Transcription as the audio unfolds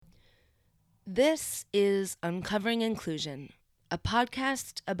This is Uncovering Inclusion, a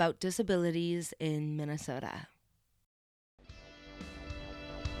podcast about disabilities in Minnesota.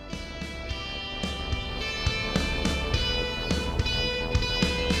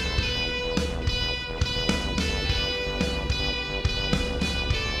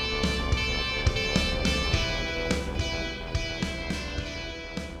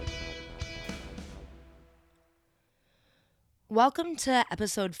 Welcome to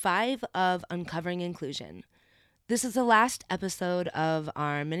episode 5 of Uncovering Inclusion. This is the last episode of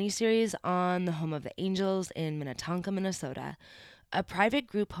our mini-series on the Home of the Angels in Minnetonka, Minnesota, a private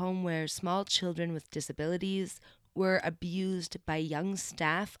group home where small children with disabilities were abused by young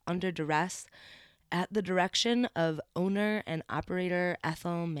staff under duress at the direction of owner and operator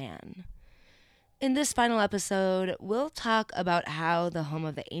Ethel Mann. In this final episode, we'll talk about how the Home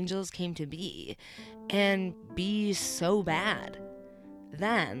of the Angels came to be and be so bad.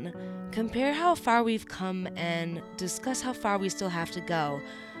 Then, compare how far we've come and discuss how far we still have to go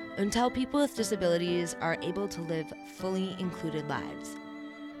until people with disabilities are able to live fully included lives.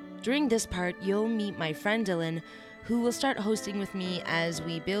 During this part, you'll meet my friend Dylan, who will start hosting with me as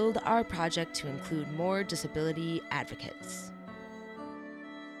we build our project to include more disability advocates.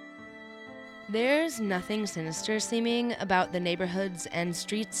 There's nothing sinister seeming about the neighborhoods and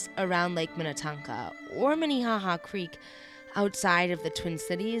streets around Lake Minnetonka or Minnehaha Creek outside of the Twin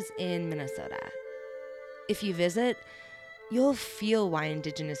Cities in Minnesota. If you visit, you'll feel why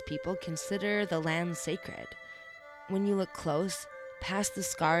Indigenous people consider the land sacred. When you look close, past the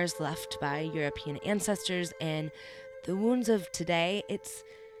scars left by European ancestors and the wounds of today, it's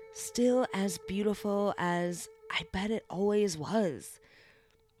still as beautiful as I bet it always was.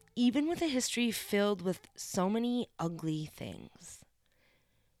 Even with a history filled with so many ugly things.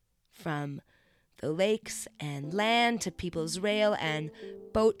 From the lakes and land to people's rail and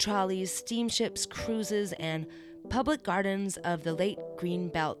boat trolleys, steamships, cruises, and public gardens of the late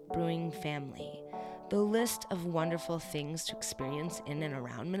Greenbelt brewing family. The list of wonderful things to experience in and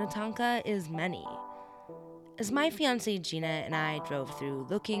around Minnetonka is many. As my fiancée Gina and I drove through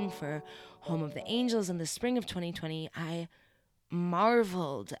looking for Home of the Angels in the spring of 2020, I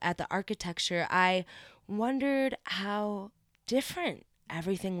marveled at the architecture. I wondered how different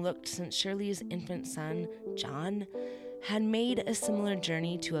everything looked since Shirley's infant son, John, had made a similar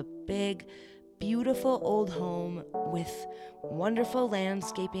journey to a big, beautiful old home with wonderful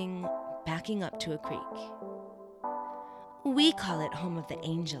landscaping backing up to a creek. We call it Home of the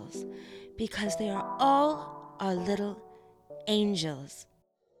Angels because they are all our little angels.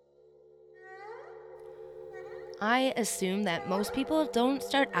 I assume that most people don't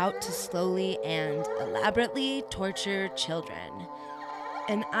start out to slowly and elaborately torture children.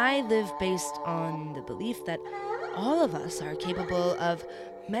 And I live based on the belief that all of us are capable of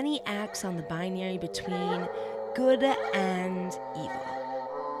many acts on the binary between good and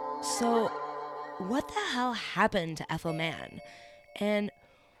evil. So, what the hell happened to Ethel Mann? And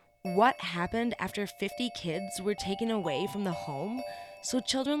what happened after 50 kids were taken away from the home so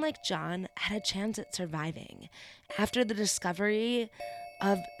children like John had a chance at surviving after the discovery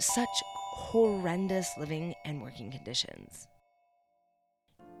of such horrendous living and working conditions?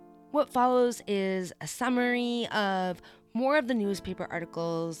 What follows is a summary of more of the newspaper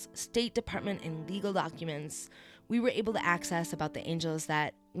articles, State Department and legal documents we were able to access about the Angels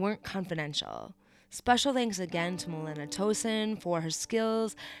that weren't confidential. Special thanks again to Melina Tosin for her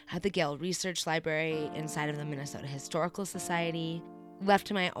skills at the Gale Research Library inside of the Minnesota Historical Society. Left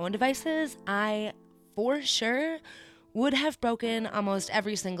to my own devices, I, for sure, would have broken almost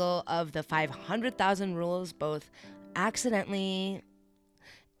every single of the 500,000 rules, both accidentally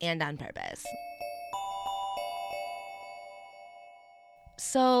and on purpose.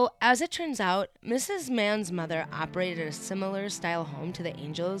 So, as it turns out, Mrs. Mann's mother operated a similar style home to the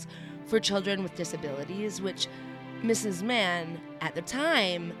Angels for children with disabilities, which Mrs. Mann, at the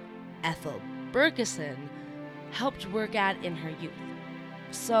time, Ethel Bergeson, helped work at in her youth.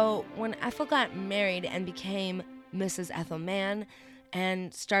 So, when Ethel got married and became Mrs. Ethel Mann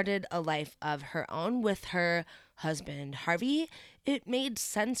and started a life of her own with her husband, Harvey, it made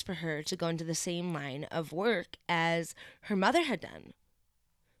sense for her to go into the same line of work as her mother had done.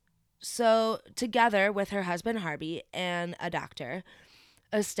 So, together with her husband, Harvey, and a doctor,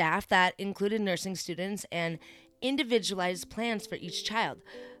 a staff that included nursing students and individualized plans for each child,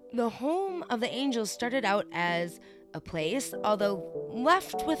 the Home of the Angels started out as a place, although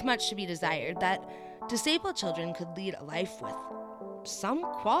left with much to be desired, that disabled children could lead a life with some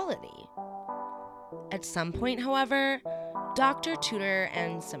quality. At some point, however, Dr. Tudor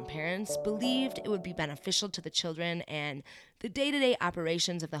and some parents believed it would be beneficial to the children and the day-to-day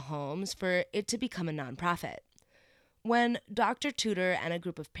operations of the homes for it to become a nonprofit. When Dr. Tudor and a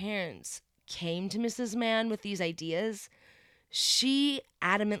group of parents came to Mrs. Mann with these ideas, she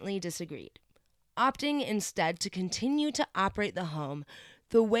adamantly disagreed, opting instead to continue to operate the home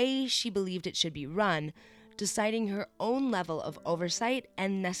the way she believed it should be run, deciding her own level of oversight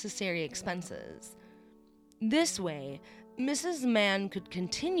and necessary expenses. This way, Mrs. Mann could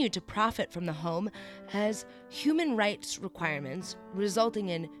continue to profit from the home as human rights requirements resulting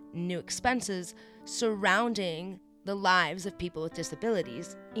in new expenses surrounding the lives of people with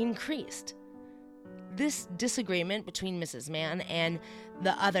disabilities increased. This disagreement between Mrs. Mann and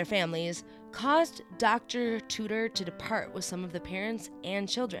the other families caused Dr. Tudor to depart with some of the parents and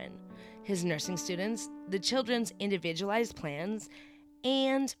children, his nursing students, the children's individualized plans,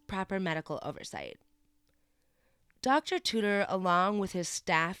 and proper medical oversight. Dr. Tudor, along with his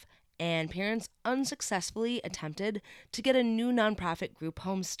staff and parents, unsuccessfully attempted to get a new nonprofit group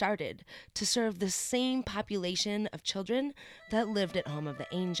home started to serve the same population of children that lived at Home of the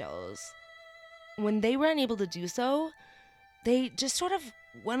Angels. When they were unable to do so, they just sort of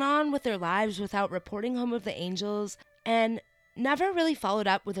went on with their lives without reporting Home of the Angels and never really followed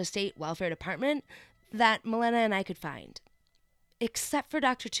up with a state welfare department that Milena and I could find. Except for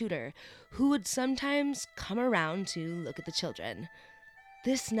Dr. Tudor, who would sometimes come around to look at the children.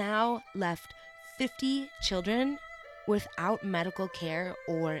 This now left 50 children without medical care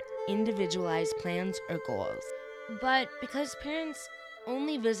or individualized plans or goals. But because parents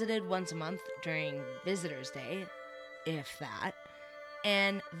only visited once a month during Visitors' Day, if that,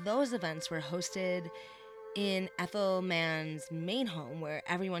 and those events were hosted in Ethel Mann's main home where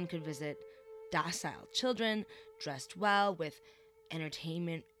everyone could visit docile children dressed well with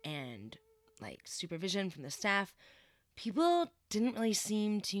entertainment and supervision from the staff, people didn't really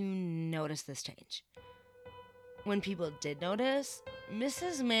seem to notice this change. When people did notice,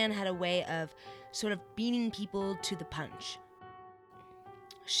 Mrs. Mann had a way of sort of beating people to the punch.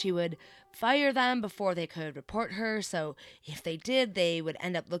 She would fire them before they could report her, so if they did, they would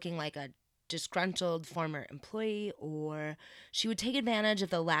end up looking like a disgruntled former employee, or she would take advantage of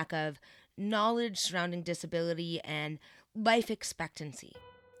the lack of knowledge surrounding disability and life expectancy.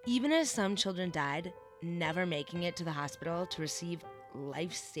 Even as some children died, never making it to the hospital to receive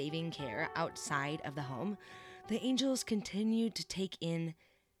life-saving care outside of the home, the Angels continued to take in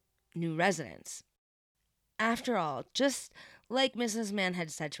new residents. After all, just like Mrs. Mann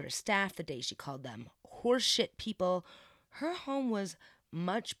had said to her staff the day she called them horseshit people, her home was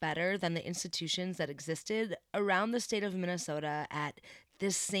much better than the institutions that existed around the state of Minnesota at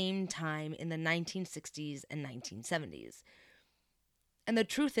this same time in the 1960s and 1970s. And the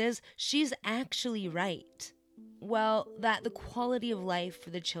truth is, she's actually right. Well, that the quality of life for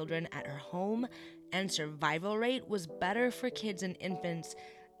the children at her home and survival rate was better for kids and infants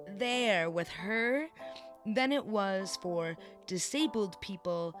there with her than it was for disabled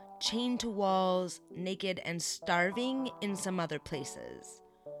people chained to walls, naked and starving in some other places.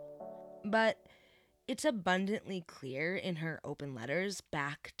 But it's abundantly clear in her open letters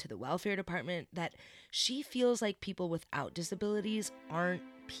back to the welfare department that she feels like people without disabilities aren't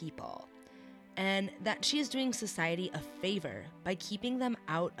people, and that she is doing society a favor by keeping them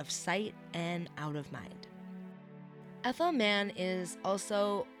out of sight and out of mind. Ethel Mann is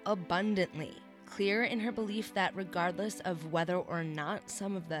also abundantly clear in her belief that regardless of whether or not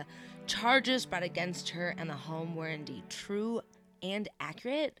some of the charges brought against her and the home were indeed true and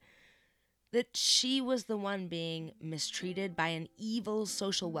accurate, that she was the one being mistreated by an evil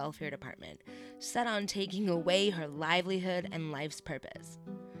social welfare department set on taking away her livelihood and life's purpose.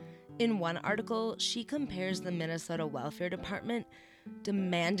 In one article, she compares the Minnesota Welfare Department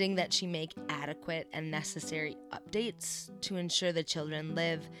demanding that she make adequate and necessary updates to ensure the children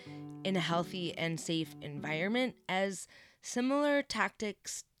live in a healthy and safe environment as similar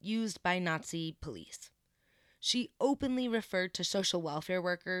tactics used by Nazi police. She openly referred to social welfare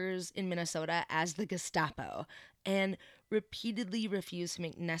workers in Minnesota as the Gestapo and repeatedly refused to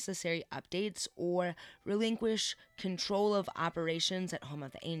make necessary updates or relinquish control of operations at Home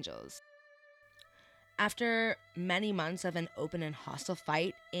of the Angels. After many months of an open and hostile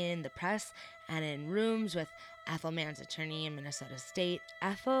fight in the press and in rooms with Ethel Mann's attorney in Minnesota State,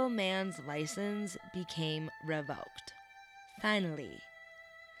 Ethel Mann's license became revoked. Finally.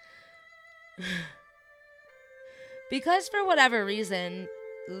 Because for whatever reason,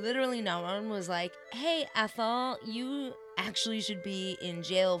 literally no one was like, hey, Ethel, you actually should be in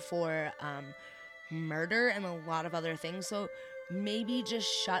jail for murder and a lot of other things, so maybe just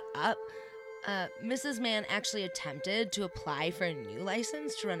shut up. Mrs. Mann actually attempted to apply for a new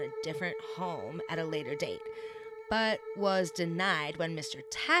license to run a different home at a later date, but was denied when Mr.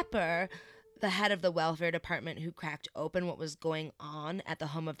 Tapper, the head of the welfare department who cracked open what was going on at the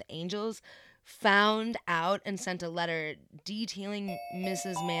Home of the Angels, found out and sent a letter detailing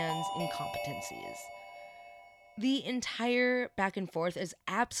Mrs. Mann's incompetencies. The entire back and forth is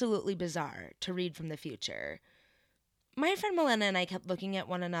absolutely bizarre to read from the future. My friend Milena and I kept looking at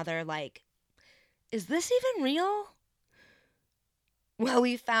one another like, is this even real? Well,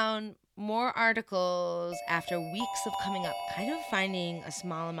 we found more articles after weeks of coming up, kind of finding a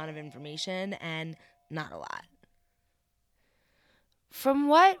small amount of information and not a lot. From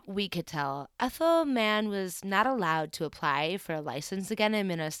what we could tell, Ethel Mann was not allowed to apply for a license again in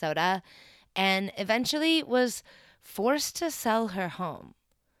Minnesota and eventually was forced to sell her home.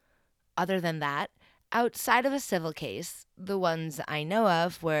 Other than that, outside of a civil case, the ones I know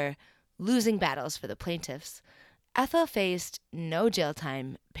of were losing battles for the plaintiffs. Ethel faced no jail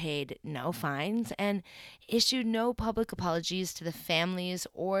time, paid no fines, and issued no public apologies to the families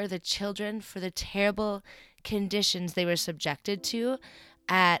or the children for the terrible conditions they were subjected to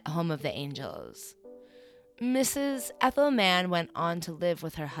at Home of the Angels. Mrs. Ethel Mann went on to live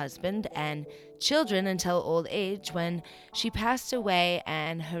with her husband and children until old age when she passed away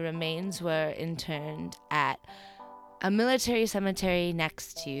and her remains were interned at a military cemetery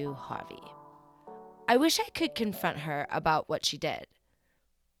next to Harvey. I wish I could confront her about what she did.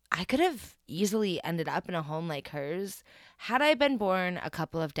 I could have easily ended up in a home like hers had I been born a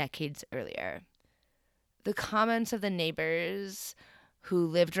couple of decades earlier. The comments of the neighbors who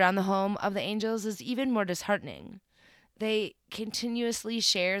lived around the Home of the Angels is even more disheartening. They continuously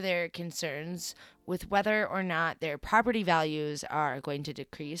share their concerns with whether or not their property values are going to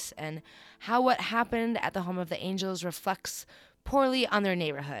decrease and how what happened at the Home of the Angels reflects poorly on their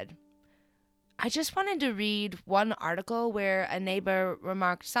neighborhood. I just wanted to read one article where a neighbor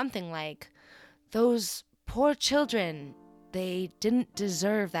remarked something like, "Those poor children, they didn't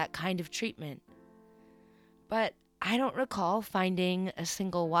deserve that kind of treatment." But I don't recall finding a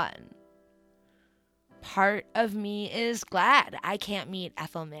single one. Part of me is glad I can't meet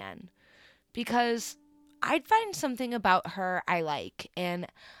Ethel Mann because I'd find something about her I like, and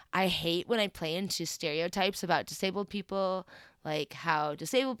I hate when I play into stereotypes about disabled people, like how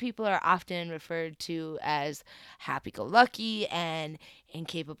disabled people are often referred to as happy-go-lucky and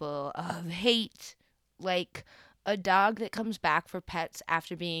incapable of hate, like a dog that comes back for pets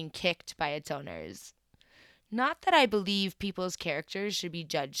after being kicked by its owners. Not that I believe people's characters should be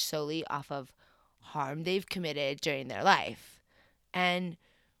judged solely off of harm they've committed during their life. And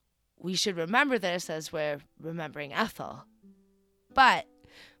we should remember this as we're remembering Ethel. But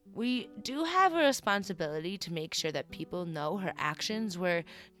we do have a responsibility to make sure that people know her actions were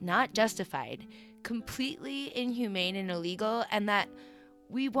not justified, completely inhumane and illegal, and that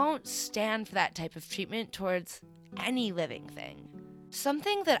we won't stand for that type of treatment towards any living thing.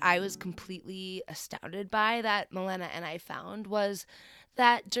 Something that I was completely astounded by that Milena and I found was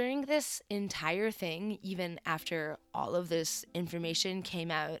that during this entire thing, even after all of this information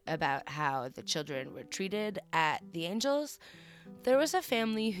came out about how the children were treated at the Angels, there was a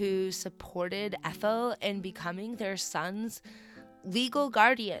family who supported Ethel in becoming their son's legal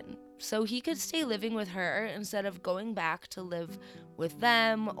guardian so he could stay living with her instead of going back to live with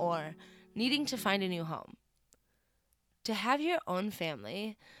them or needing to find a new home. To have your own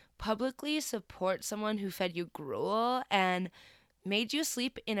family publicly support someone who fed you gruel and made you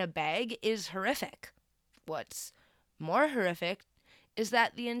sleep in a bag is horrific. What's more horrific is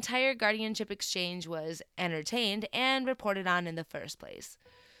that the entire guardianship exchange was entertained and reported on in the first place.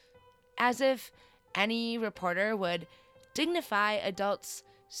 As if any reporter would dignify adults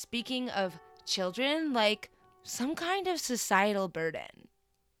speaking of children like some kind of societal burden.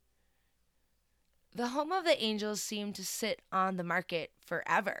 The Home of the Angels seemed to sit on the market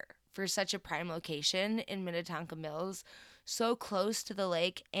forever for such a prime location in Minnetonka Mills, so close to the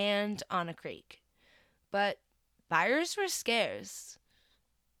lake and on a creek. But buyers were scarce.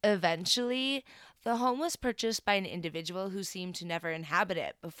 Eventually, the home was purchased by an individual who seemed to never inhabit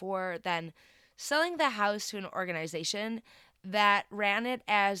it before then selling the house to an organization that ran it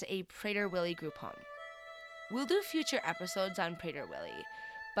as a Prater Willie group home. We'll do future episodes on Prater Willie,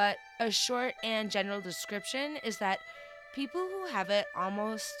 but a short and general description is that people who have it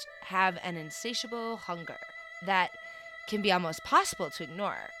almost have an insatiable hunger that can be almost possible to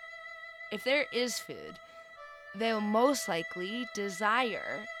ignore. If there is food, they'll most likely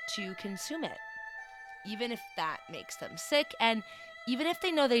desire to consume it, even if that makes them sick and even if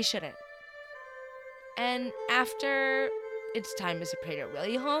they know they shouldn't. And after its time as a Prater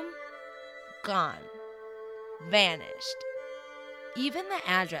Willie home, gone. Vanished. Even the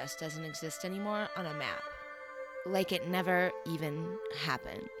address doesn't exist anymore on a map. Like it never even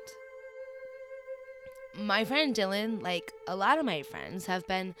happened. My friend Dylan, like a lot of my friends, have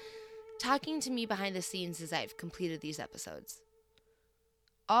been talking to me behind the scenes as I've completed these episodes.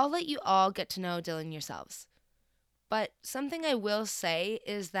 I'll let you all get to know Dylan yourselves. But something I will say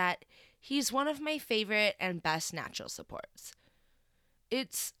is that he's one of my favorite and best natural supports.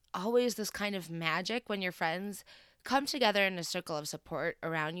 It's always this kind of magic when your friends come together in a circle of support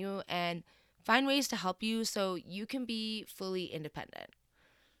around you and find ways to help you so you can be fully independent.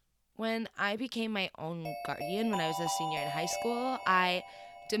 When I became my own guardian when I was a senior in high school, I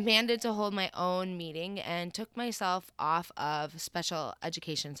demanded to hold my own meeting and took myself off of special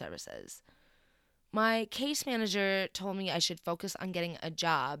education services. My case manager told me I should focus on getting a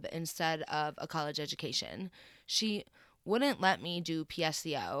job instead of a college education. She wouldn't let me do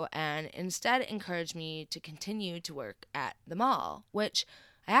PSCO and instead encouraged me to continue to work at the mall, which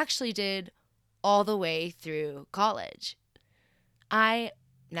I actually did all the way through college. I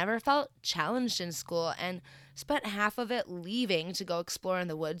never felt challenged in school and spent half of it leaving to go explore in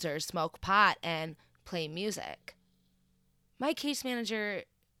the woods or smoke pot and play music. My case manager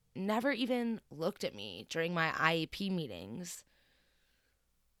never even looked at me during my IEP meetings.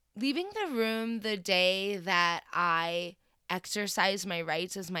 Leaving the room the day that I exercised my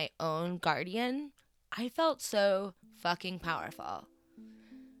rights as my own guardian, I felt so fucking powerful.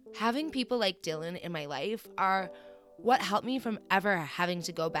 Having people like Dylan in my life are what helped me from ever having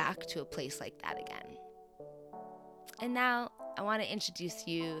to go back to a place like that again. And now I want to introduce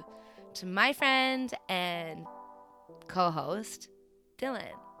you to my friend and co-host,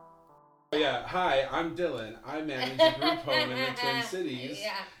 Dylan. Yeah, hi, I'm Dylan. I manage a group home in the Twin Cities,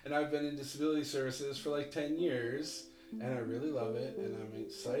 and I've been in disability services for like 10 years, and I really love it, and I'm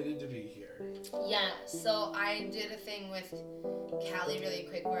excited to be here. Yeah, so I did a thing with Callie really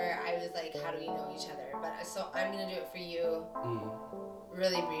quick where I was like, how do we know each other? But so I'm going to do it for you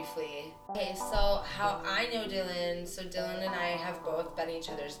really briefly. Okay, so how I know Dylan, so Dylan and I have both been each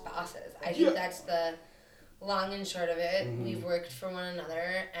other's bosses. I think that's the long and short of it. We've worked for one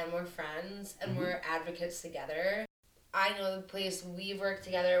another and we're friends and we're advocates together. I know the place we've worked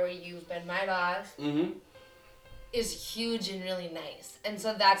together where you've been my boss is huge and really nice. And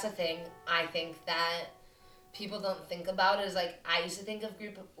so that's a thing I think that people don't think about is like I used to think of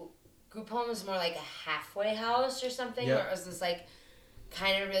group home as more like a halfway house or something where it was this like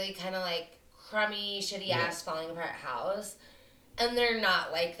kind of like crummy, shitty ass falling apart house. And they're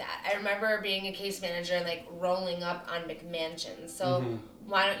not like that. I remember being a case manager and like rolling up on McMansions. So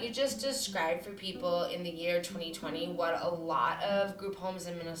why don't you just describe for people in the year 2020 what a lot of group homes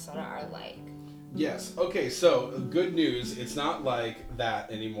in Minnesota are like? Yes. Okay, so good news. It's not like that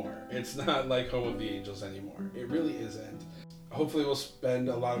anymore. It's not like Home of the Angels anymore. It really isn't. Hopefully we'll spend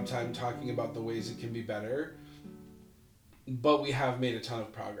a lot of time talking about the ways it can be better. But we have made a ton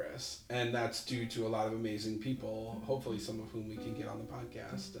of progress, and that's due to a lot of amazing people, hopefully some of whom we can get on the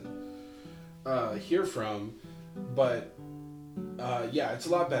podcast and hear from. But yeah, it's a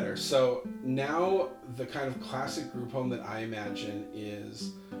lot better. So now the kind of classic group home that I imagine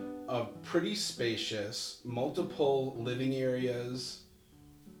is a pretty spacious, multiple living areas,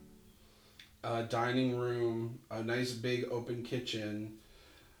 a dining room, a nice big open kitchen,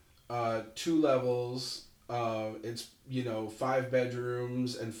 2 levels. It's 5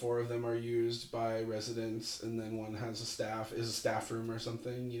 bedrooms and 4 of them are used by residents, and then one has a staff room or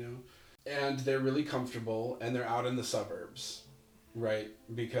something. And they're really comfortable, and they're out in the suburbs, right?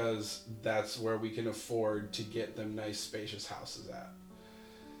 Because that's where we can afford to get them nice spacious houses at.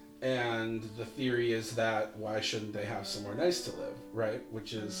 And the theory is that why shouldn't they have somewhere nice to live, right?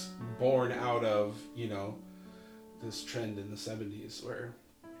 Which is born out of, this trend in the 70s where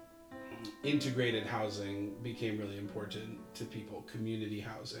integrated housing became really important to people, community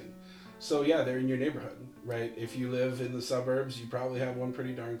housing. So yeah, they're in your neighborhood, right? If you live in the suburbs, you probably have one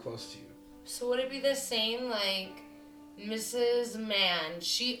pretty darn close to you. So would it be the same like Mrs. Mann,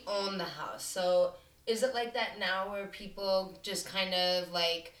 she owned the house. So is it like that now where people just kind of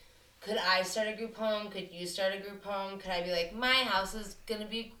like, could I start a group home? Could you start a group home? Could I be like, my house is going to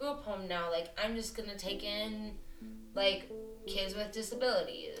be a group home now. Like, I'm just going to take in, like, kids with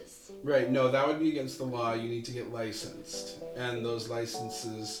disabilities. Right, no, that would be against the law. You need to get licensed. And those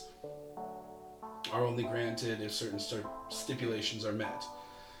licenses are only granted if certain stipulations are met.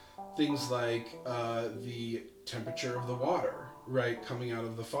 Things like the temperature of the water, right, coming out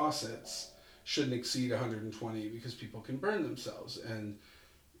of the faucets shouldn't exceed 120 because people can burn themselves. And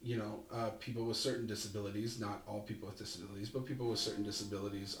people with certain disabilities, not all people with disabilities, but people with certain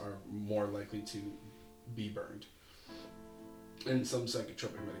disabilities are more likely to be burned. And some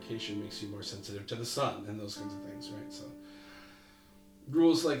psychotropic medication makes you more sensitive to the sun and those kinds of things, right? So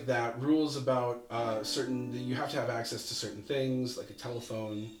rules like that, rules about you have to have access to certain things, like a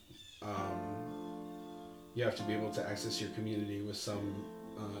telephone. You have to be able to access your community with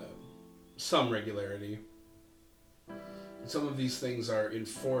some regularity. Some of these things are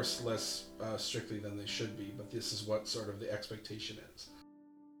enforced less strictly than they should be, but this is what sort of the expectation is.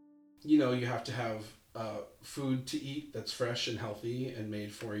 You have to have food to eat that's fresh and healthy and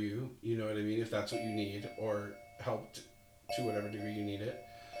made for you, you know what I mean, if that's what you need, or helped to whatever degree you need it.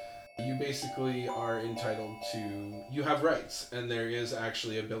 You basically are entitled to, you have rights, and there is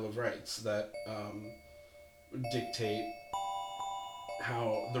actually a Bill of Rights that dictate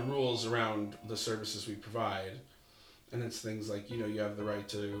how the rules around the services we provide. And it's things like, you have the right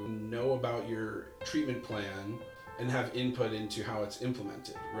to know about your treatment plan and have input into how it's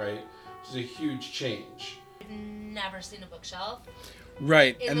implemented, right? Which is a huge change. I've never seen a bookshelf.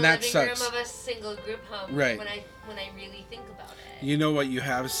 Right, in and the that living sucks. room of a single group home. Right. When I really think about it. You know what you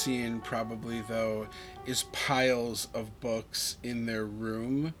have seen probably though is piles of books in their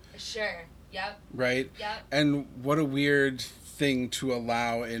room. Sure. Yep. Right? Yep. And what a weird thing to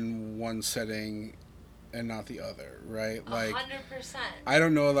allow in one setting and not the other, right? 100%. I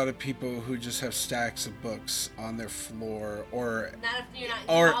don't know a lot of people who just have stacks of books on their floor or not if you're not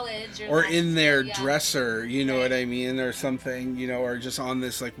in college or in their yeah. dresser, you know what I mean, or something, or just on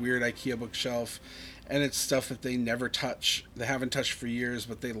this like weird IKEA bookshelf, and it's stuff that they never touch. They haven't touched for years,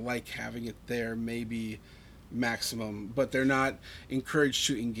 but they like having it there, maybe maximum, but they're not encouraged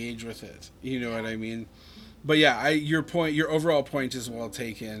to engage with it. You know what I mean? But yeah, your overall point is well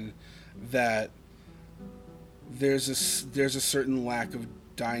taken, that there's a certain lack of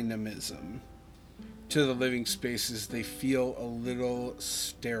dynamism to the living spaces. They feel a little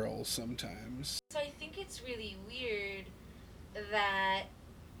sterile sometimes. So I think it's really weird that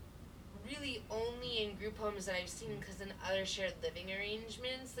really only in group homes that I've seen, because in other shared living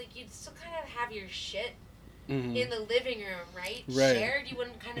arrangements, like, you'd still kind of have your shit in the living room, right? Shared. You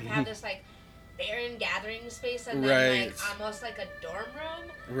wouldn't kind of have this like barren gathering space and then like almost like a dorm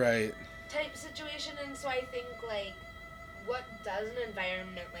room type situation. And so I think, like, what does an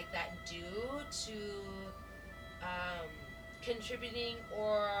environment like that do to contributing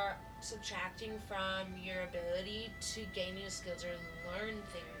or subtracting from your ability to gain new skills or learn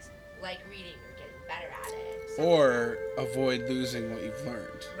things like reading or getting better at it, or avoid losing what you've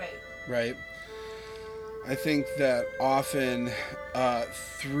learned? Right. I think that often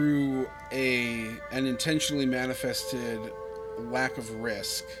through an intentionally manifested lack of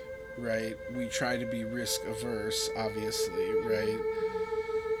risk, right? We try to be risk averse, obviously, right?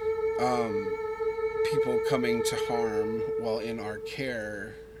 People coming to harm while in our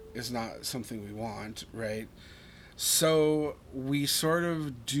care is not something we want, right? So we sort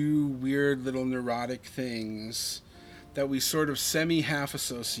of do weird little neurotic things that we sort of semi-half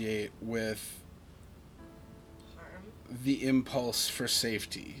associate with the impulse for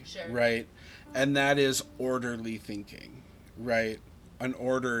safety, right? And that is orderly thinking, right? An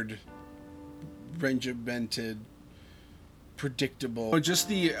ordered, regimented, predictable, just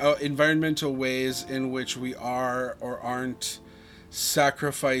the environmental ways in which we are or aren't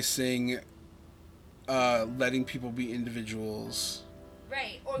sacrificing letting people be individuals,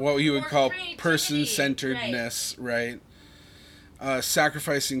 right? Or, what you would call creativity. person-centeredness, right?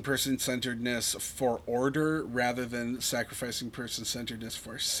 Sacrificing person-centeredness for order rather than sacrificing person-centeredness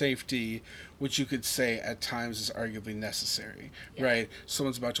for safety, which you could say at times is arguably necessary, right?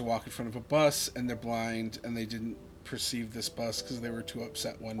 Someone's about to walk in front of a bus and they're blind and they didn't perceive this bus because they were too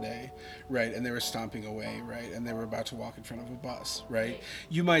upset one day, right? And they were stomping away, right? And they were about to walk in front of a bus, right?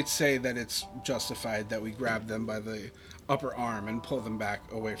 You might say that it's justified that we grab them by the upper arm and pull them back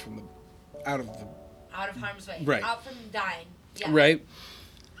away from out of harm's way, right? Out from dying. Yeah. Right.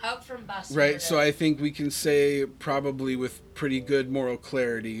 Out from bus. Right. So I think we can say probably with pretty good moral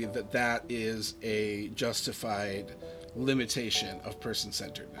clarity that that is a justified limitation of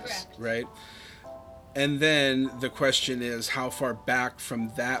person-centeredness. Correct. Right. And then the question is, how far back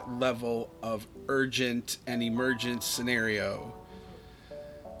from that level of urgent and emergent scenario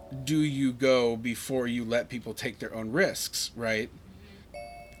do you go before you let people take their own risks, right?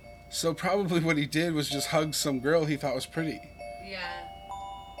 So probably what he did was just hug some girl he thought was pretty. Yeah.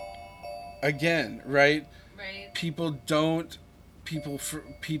 Again, right? Right. People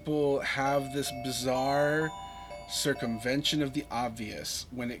have this bizarre circumvention of the obvious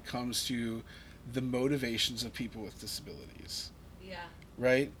when it comes to the motivations of people with disabilities. Yeah.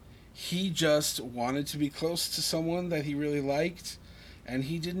 right? He just wanted to be close to someone that he really liked, and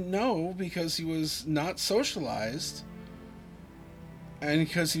he didn't know because he was not socialized and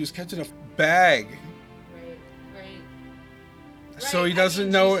because he was kept in a bag. Right. So he I doesn't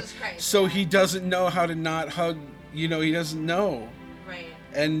mean, know. Jesus Christ, So yeah. he doesn't know how to not hug. He doesn't know, Right.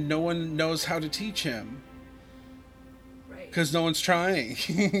 and no one knows how to teach him Right. because no one's trying. It's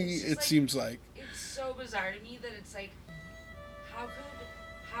It just seems like. It's so bizarre to me that it's like,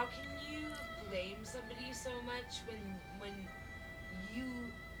 how can you blame somebody so much when you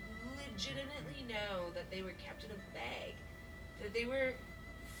legitimately know that they were kept in a bag, that they were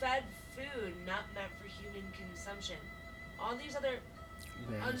fed food not meant for human consumption, all these other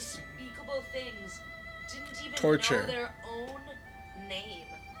Right. unspeakable things, didn't even Torture. know their own name,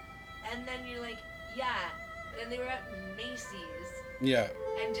 and then you're like, yeah, then they were at Macy's Yeah.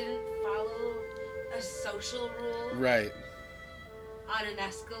 and didn't follow a social rule Right. on an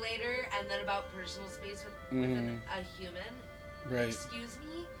escalator, and then about personal space with a human. Right. Excuse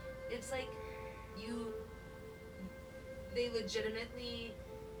me? It's like they legitimately,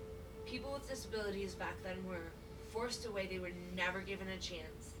 people with disabilities back then were forced away. They were never given a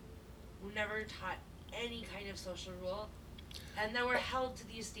chance, were never taught any kind of social rule, and then were held to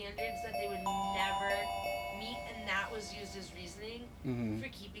these standards that they would never meet, and that was used as reasoning for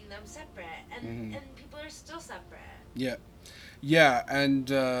keeping them separate, and people are still separate. Yeah. Yeah, and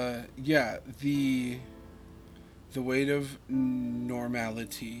the weight of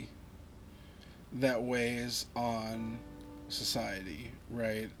normality that weighs on society,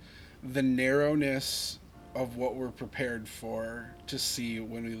 right? The narrowness of what we're prepared for to see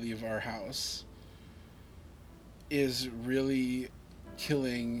when we leave our house is really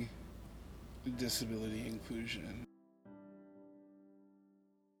killing disability inclusion.